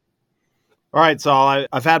 All right, Saul,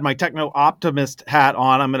 I've had my techno-optimist hat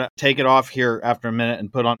on. I'm going to take it off here after a minute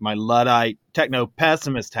and put on my Luddite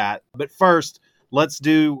techno-pessimist hat. But first, let's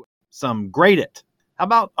do some grade it. How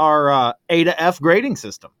about our A to F grading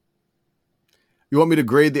system? You want me to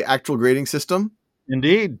grade the actual grading system?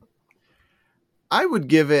 Indeed. I would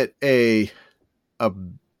give it a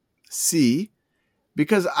C,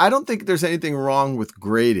 because I don't think there's anything wrong with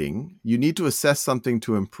grading. You need to assess something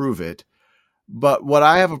to improve it. But what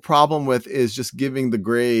I have a problem with is just giving the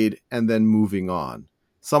grade and then moving on.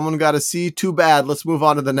 Someone got a C, too bad. Let's move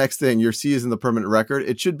on to the next thing. Your C is in the permanent record.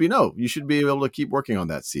 It should be no. You should be able to keep working on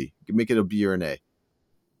that C. You can make it a B or an A.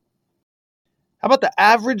 How about the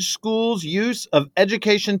average school's use of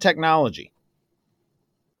education technology?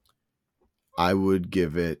 I would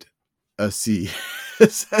give it a C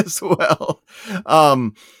as well.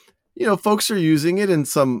 Um, folks are using it in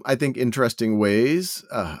some, I think, interesting ways.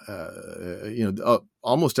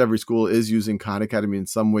 Almost every school is using Khan Academy in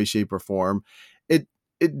some way, shape, or form.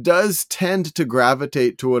 It does tend to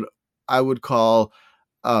gravitate to what I would call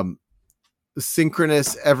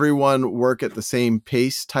synchronous, everyone work at the same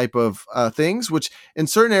pace type of things, which in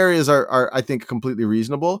certain areas are I think completely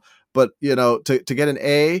reasonable. But to get an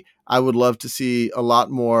A, I would love to see a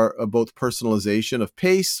lot more of both personalization of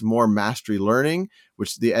pace, more mastery learning,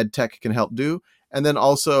 which the ed tech can help do, and then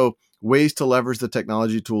also ways to leverage the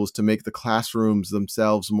technology tools to make the classrooms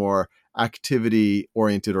themselves more activity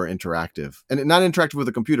oriented or interactive, and not interactive with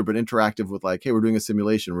a computer, but interactive with like, hey, we're doing a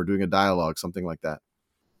simulation, we're doing a dialogue, something like that.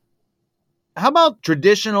 How about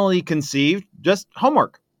traditionally conceived, just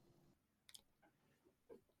homework?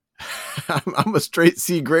 I'm a straight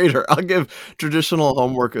C grader. I'll give traditional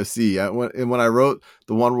homework a C. When I wrote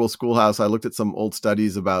the One World Schoolhouse, I looked at some old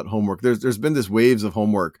studies about homework. There's been this waves of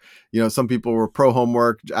homework. Some people were pro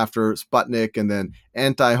homework after Sputnik, and then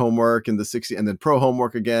anti homework in the 60s, and then pro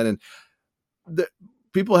homework again. And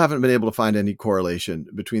people haven't been able to find any correlation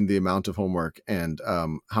between the amount of homework and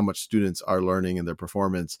how much students are learning and their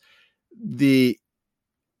performance. The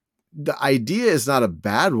idea is not a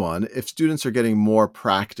bad one if students are getting more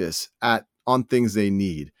practice on things they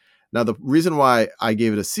need. Now, the reason why I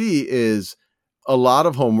gave it a C is a lot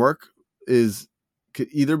of homework could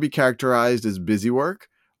either be characterized as busy work,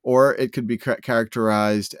 or it could be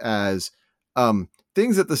characterized as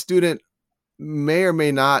things that the student may or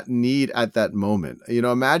may not need at that moment.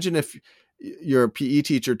 Imagine if your PE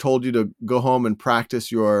teacher told you to go home and practice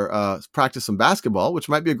some basketball, which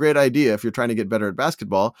might be a great idea if you're trying to get better at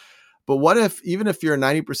basketball. But what if, even if you're a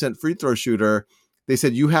 90% free throw shooter, they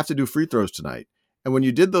said you have to do free throws tonight. And when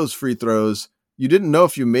you did those free throws, you didn't know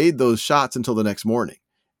if you made those shots until the next morning.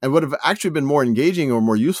 And what would have actually been more engaging or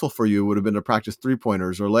more useful for you would have been to practice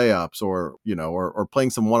 3-pointers or layups, or playing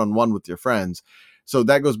some one-on-one with your friends. So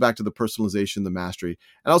that goes back to the personalization, the mastery.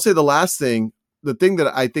 And I'll say the last thing, the thing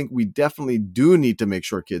that I think we definitely do need to make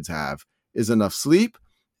sure kids have is enough sleep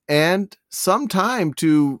and some time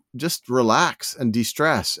to just relax and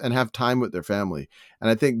de-stress and have time with their family. And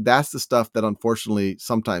I think that's the stuff that unfortunately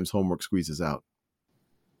sometimes homework squeezes out.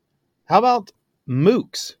 How about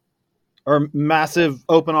MOOCs, or massive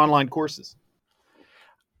open online courses?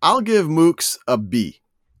 I'll give MOOCs a B.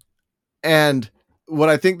 And what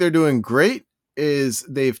I think they're doing great is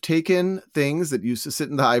they've taken things that used to sit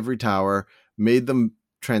in the ivory tower, made them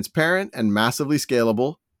transparent and massively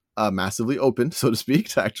scalable, massively open, so to speak,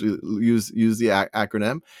 to actually use the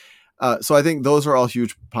acronym. So I think those are all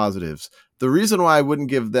huge positives. The reason why I wouldn't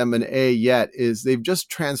give them an A yet is they've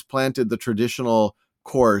just transplanted the traditional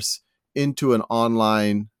course into an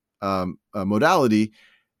online modality.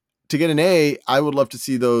 To get an A, I would love to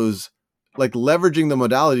see those, like, leveraging the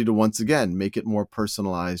modality to once again make it more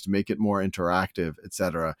personalized, make it more interactive,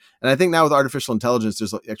 etc. And I think now with artificial intelligence,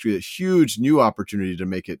 there's actually a huge new opportunity to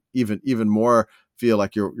make it even more feel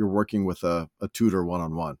like you're working with a tutor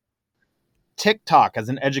one-on-one. TikTok as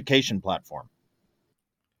an education platform.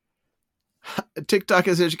 TikTok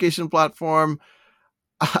as an education platform,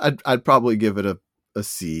 I'd probably give it a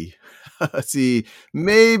C. A C,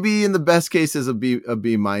 maybe in the best case is a B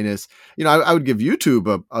minus. I would give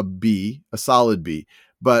YouTube a B, a solid B.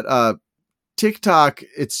 But TikTok,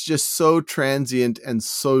 it's just so transient and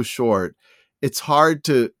so short. It's hard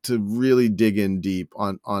to really dig in deep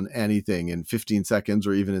on anything in 15 seconds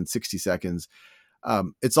or even in 60 seconds.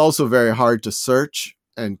 It's also very hard to search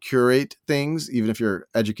and curate things, even if you're an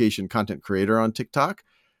education content creator on TikTok.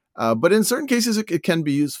 But in certain cases, it can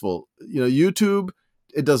be useful. YouTube,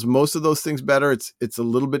 it does most of those things better. It's a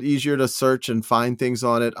little bit easier to search and find things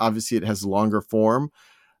on it. Obviously, it has longer form.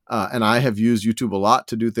 And I have used YouTube a lot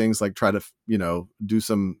to do things like try to, do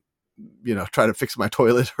some, try to fix my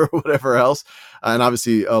toilet or whatever else. And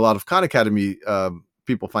obviously, a lot of Khan Academy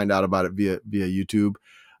people find out about it via YouTube.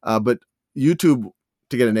 But YouTube,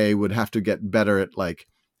 to get an A, would have to get better at like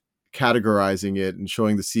categorizing it and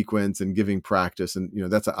showing the sequence and giving practice. And,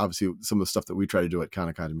 that's obviously some of the stuff that we try to do at Khan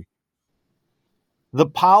Academy. The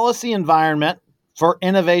policy environment for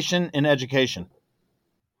innovation in education.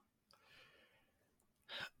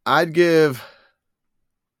 I'd give,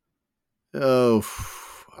 oh,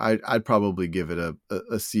 I'd probably give it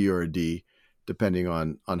a C or a D, depending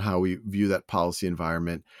on how we view that policy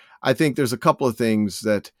environment. I think there's a couple of things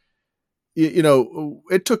that,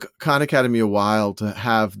 it took Khan Academy a while to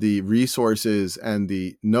have the resources and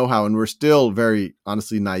the know-how, and we're still very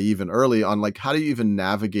honestly naive and early on, like, how do you even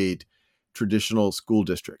navigate traditional school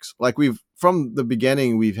districts? Like, from the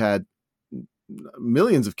beginning, we've had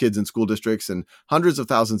millions of kids in school districts and hundreds of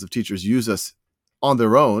thousands of teachers use us on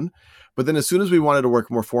their own. But then as soon as we wanted to work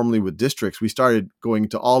more formally with districts, we started going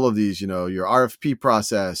to all of these, your RFP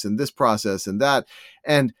process and this process and that.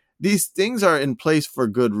 And these things are in place for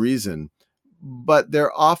good reason, but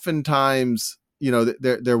they're oftentimes,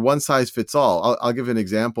 they're one size fits all. I'll give an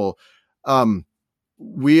example.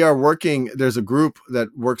 We are working, there's a group that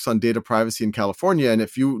works on data privacy in California. And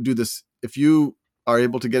if you are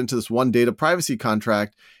able to get into this one data privacy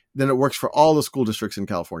contract, then it works for all the school districts in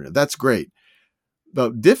California. That's great.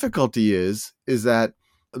 The difficulty is that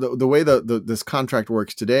the way this contract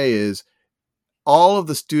works today is all of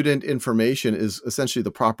the student information is essentially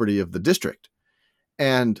the property of the district.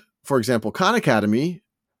 And for example, Khan Academy,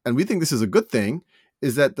 and we think this is a good thing,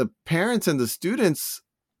 is that the parents and the students,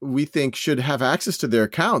 we think, should have access to their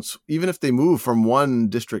accounts, even if they move from one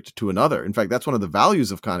district to another. In fact, that's one of the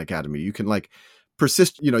values of Khan Academy. You can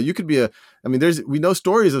persist, you could be we know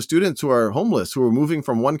stories of students who are homeless, who are moving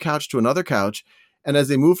from one couch to another couch. And as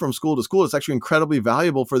they move from school to school, it's actually incredibly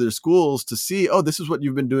valuable for their schools to see, oh, this is what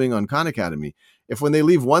you've been doing on Khan Academy. If when they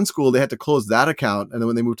leave one school, they had to close that account, and then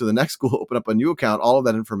when they move to the next school, open up a new account, all of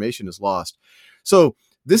that information is lost. So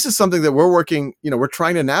this is something that we're working, we're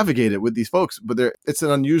trying to navigate it with these folks, but it's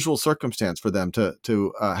an unusual circumstance for them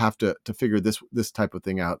to have to figure this type of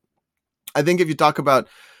thing out. I think if you talk about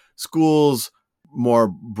schools more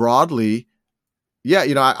broadly, yeah,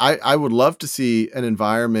 I would love to see an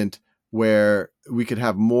environment where we could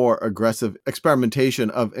have more aggressive experimentation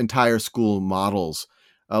of entire school models,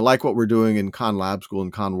 like what we're doing in Khan Lab School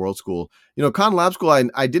and Khan World School. Khan Lab School,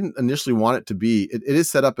 I didn't initially want it to be, it is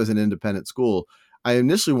set up as an independent school. I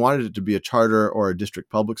initially wanted it to be a charter or a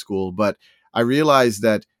district public school, but I realized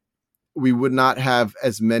that we would not have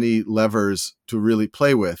as many levers to really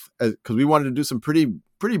play with, because we wanted to do some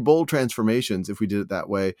pretty bold transformations if we did it that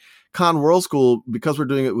way. Khan World School, because we're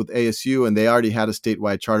doing it with ASU and they already had a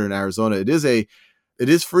statewide charter in Arizona, it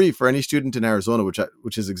is free for any student in Arizona,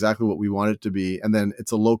 which is exactly what we want it to be. And then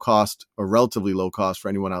it's a low cost, or relatively low cost, for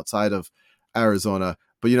anyone outside of Arizona.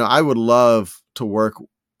 But I would love to work,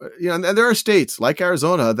 and there are states like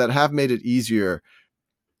Arizona that have made it easier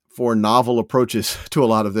for novel approaches to a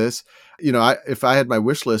lot of this. If I had my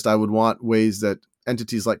wish list, I would want ways that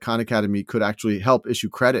entities like Khan Academy could actually help issue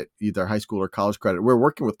credit, either high school or college credit. We're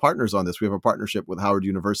working with partners on this. We have a partnership with Howard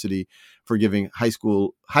University for giving high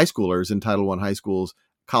schoolers in Title I high schools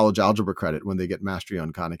college algebra credit when they get mastery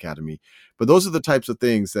on Khan Academy. But those are the types of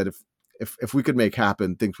things that if we could make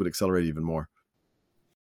happen, things would accelerate even more.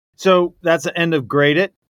 So that's the end of Grade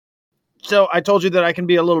It. So I told you that I can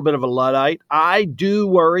be a little bit of a Luddite. I do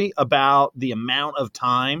worry about the amount of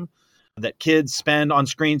time that kids spend on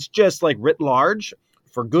screens, just like writ large,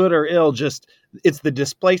 for good or ill. It's the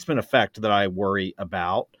displacement effect that I worry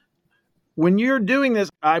about. When you're doing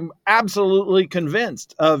this, I'm absolutely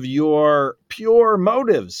convinced of your pure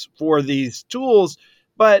motives for these tools.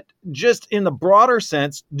 But just in the broader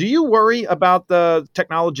sense, do you worry about the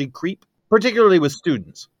technology creep, particularly with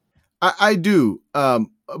students? I do,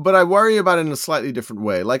 but I worry about it in a slightly different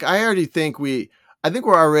way. Like, I think we're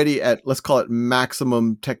already at, let's call it,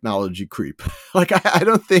 maximum technology creep. Like, I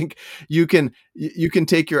don't think you can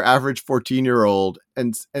take your average 14-year-old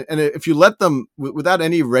and if you let them without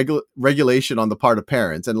any regulation on the part of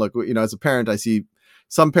parents. And look, as a parent, I see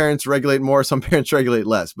some parents regulate more, some parents regulate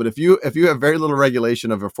less. But if you have very little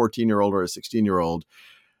regulation of a 14-year-old or a 16-year-old,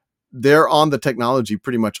 they're on the technology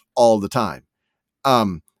pretty much all the time.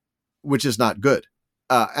 Which is not good.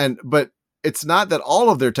 But it's not that all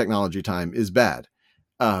of their technology time is bad.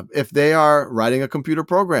 If they are writing a computer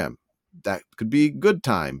program, that could be good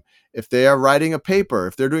time. If they are writing a paper,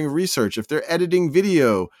 if they're doing research, if they're editing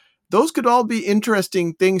video, those could all be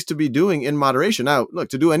interesting things to be doing in moderation. Now, look,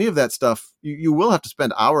 to do any of that stuff, you will have to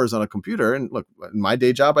spend hours on a computer. And look, in my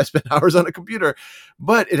day job, I spend hours on a computer,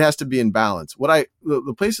 but it has to be in balance.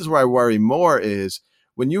 The places where I worry more is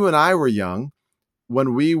when you and I were young,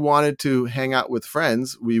 when we wanted to hang out with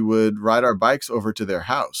friends, we would ride our bikes over to their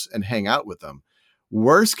house and hang out with them.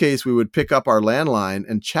 Worst case, we would pick up our landline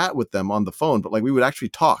and chat with them on the phone, but we would actually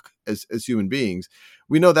talk as human beings.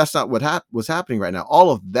 We know that's not what was happening right now.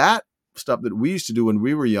 All of that stuff that we used to do when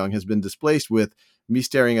we were young has been displaced with me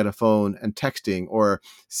staring at a phone and texting, or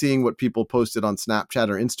seeing what people posted on Snapchat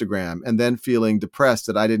or Instagram, and then feeling depressed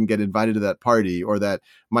that I didn't get invited to that party, or that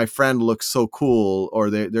my friend looks so cool, or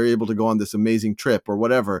they're able to go on this amazing trip or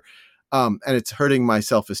whatever. And it's hurting my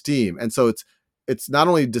self-esteem. And so it's not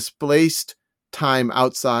only displaced time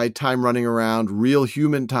outside, time running around, real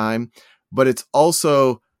human time, but it's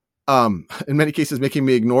also, in many cases, making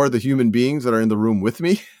me ignore the human beings that are in the room with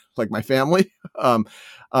me, like my family,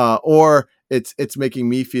 or it's making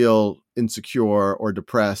me feel insecure or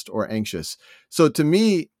depressed or anxious. So to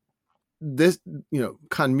me, this,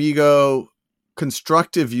 Conmigo,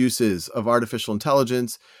 constructive uses of artificial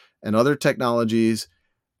intelligence and other technologies,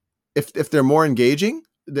 if they're more engaging,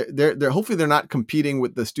 they're hopefully they're not competing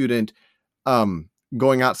with the student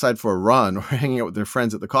going outside for a run or hanging out with their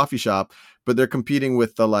friends at the coffee shop, but they're competing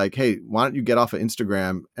with the like, hey, why don't you get off of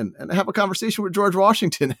Instagram and have a conversation with George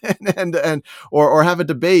Washington or have a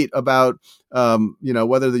debate about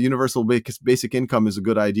whether the universal basic income is a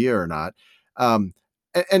good idea or not.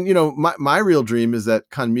 My real dream is that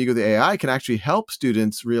Conmigo, the AI, can actually help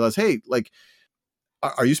students realize, hey, like,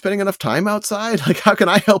 are you spending enough time outside? Like, how can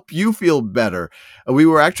I help you feel better? We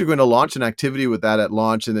were actually going to launch an activity with that at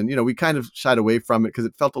launch. And then, we kind of shied away from it because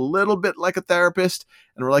it felt a little bit like a therapist.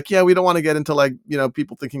 And we're like, yeah, we don't want to get into like,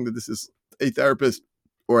 people thinking that this is a therapist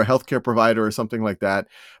or a healthcare provider or something like that.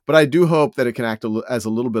 But I do hope that it can act as a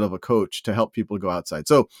little bit of a coach to help people go outside.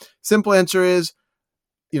 So simple answer is,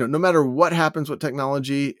 no matter what happens with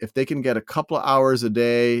technology, if they can get a couple of hours a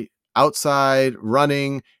day outside,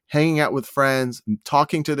 running, hanging out with friends,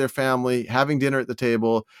 talking to their family, having dinner at the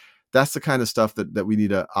table, that's the kind of stuff that we need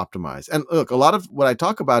to optimize. And look, a lot of what I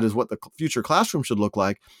talk about is what the future classroom should look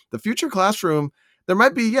like. The future classroom, there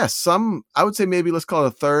might be, yes, some, I would say maybe let's call it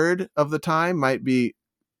a third of the time might be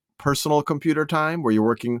personal computer time where you're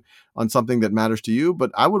working on something that matters to you.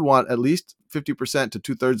 But I would want at least 50% to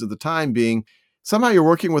 2/3 of the time being somehow you're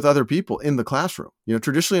working with other people in the classroom.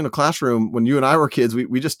 Traditionally in a classroom, when you and I were kids,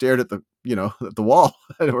 we just stared at the, at the wall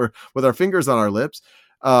or with our fingers on our lips.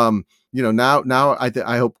 Now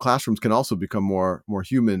I hope classrooms can also become more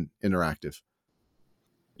human interactive.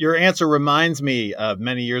 Your answer reminds me of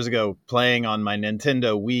many years ago playing on my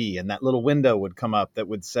Nintendo Wii, and that little window would come up that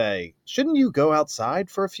would say, shouldn't you go outside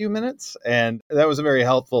for a few minutes? And that was a very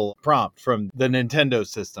helpful prompt from the Nintendo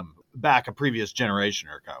system back a previous generation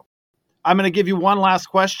or ago. I'm going to give you one last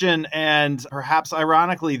question, and perhaps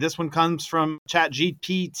ironically, this one comes from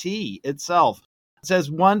ChatGPT itself. It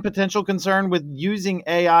says, one potential concern with using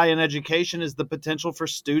AI in education is the potential for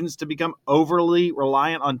students to become overly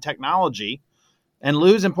reliant on technology and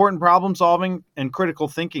lose important problem solving and critical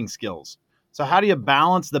thinking skills. So how do you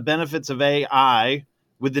balance the benefits of AI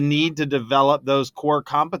with the need to develop those core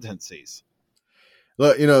competencies?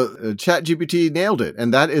 Well, ChatGPT nailed it.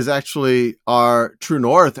 And that is actually our true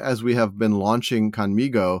north as we have been launching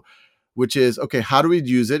Conmigo, which is, okay, how do we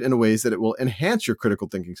use it in ways that it will enhance your critical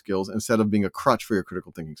thinking skills instead of being a crutch for your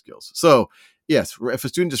critical thinking skills? So yes, if a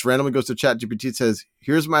student just randomly goes to ChatGPT and says,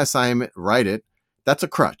 here's my assignment, write it, that's a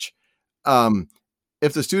crutch.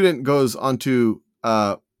 If the student goes onto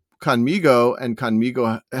Conmigo and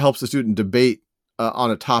Conmigo helps the student debate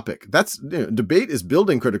on a topic, that's debate is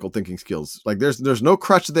building critical thinking skills. Like there's no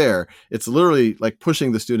crutch there. It's literally like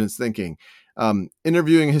pushing the student's thinking.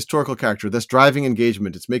 Interviewing a historical character, that's driving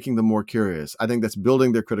engagement. It's making them more curious. I think that's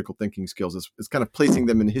building their critical thinking skills. It's kind of placing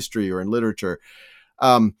them in history or in literature.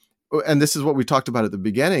 And this is what we talked about at the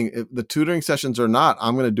beginning. If the tutoring sessions are not,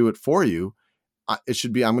 I'm going to do it for you. It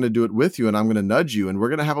should be, I'm going to do it with you and I'm going to nudge you and we're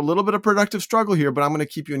going to have a little bit of productive struggle here, but I'm going to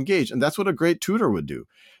keep you engaged. And that's what a great tutor would do.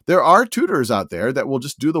 There are tutors out there that will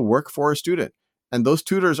just do the work for a student. And those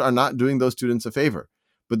tutors are not doing those students a favor.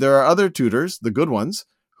 But there are other tutors, the good ones,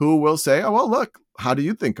 who will say, oh, well, look, how do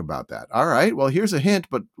you think about that? All right, well, here's a hint,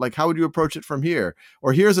 but like, how would you approach it from here?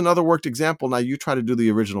 Or here's another worked example. Now you try to do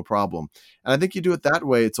the original problem. And I think you do it that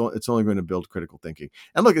way. It's only going to build critical thinking.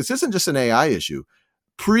 And look, this isn't just an AI issue.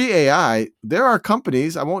 Pre-AI, there are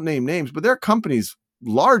companies, I won't name names, but there are companies,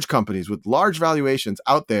 large companies with large valuations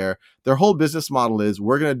out there. Their whole business model is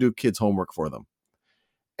we're going to do kids' homework for them.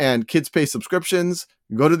 And kids pay subscriptions,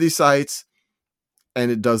 go to these sites,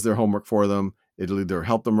 and it does their homework for them. It'll either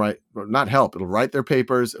help them write, or not help, it'll write their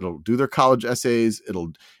papers, it'll do their college essays,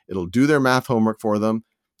 it'll do their math homework for them.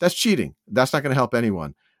 That's cheating. That's not going to help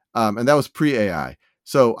anyone. And that was pre-AI.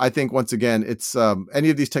 So I think, once again, it's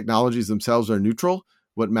any of these technologies themselves are neutral.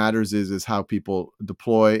 What matters is how people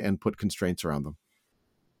deploy and put constraints around them.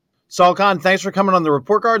 Sal Khan, thanks for coming on the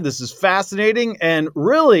report card. This is fascinating. And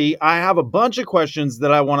really, I have a bunch of questions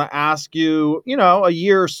that I want to ask you, a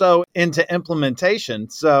year or so into implementation.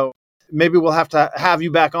 So maybe we'll have to have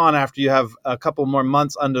you back on after you have a couple more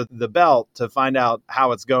months under the belt to find out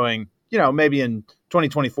how it's going, maybe in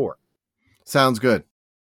 2024. Sounds good.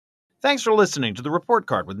 Thanks for listening to the Report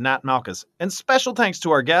Card with Nat Malkus, and special thanks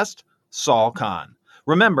to our guest, Sal Khan.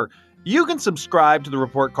 Remember, you can subscribe to the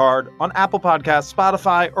Report Card on Apple Podcasts,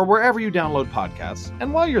 Spotify, or wherever you download podcasts.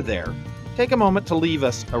 And while you're there, take a moment to leave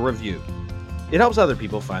us a review. It helps other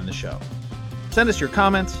people find the show. Send us your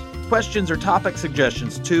comments, questions, or topic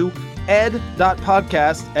suggestions to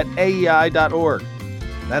ed.podcast@aei.org.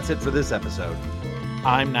 That's it for this episode.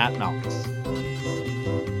 I'm Nat Malkus.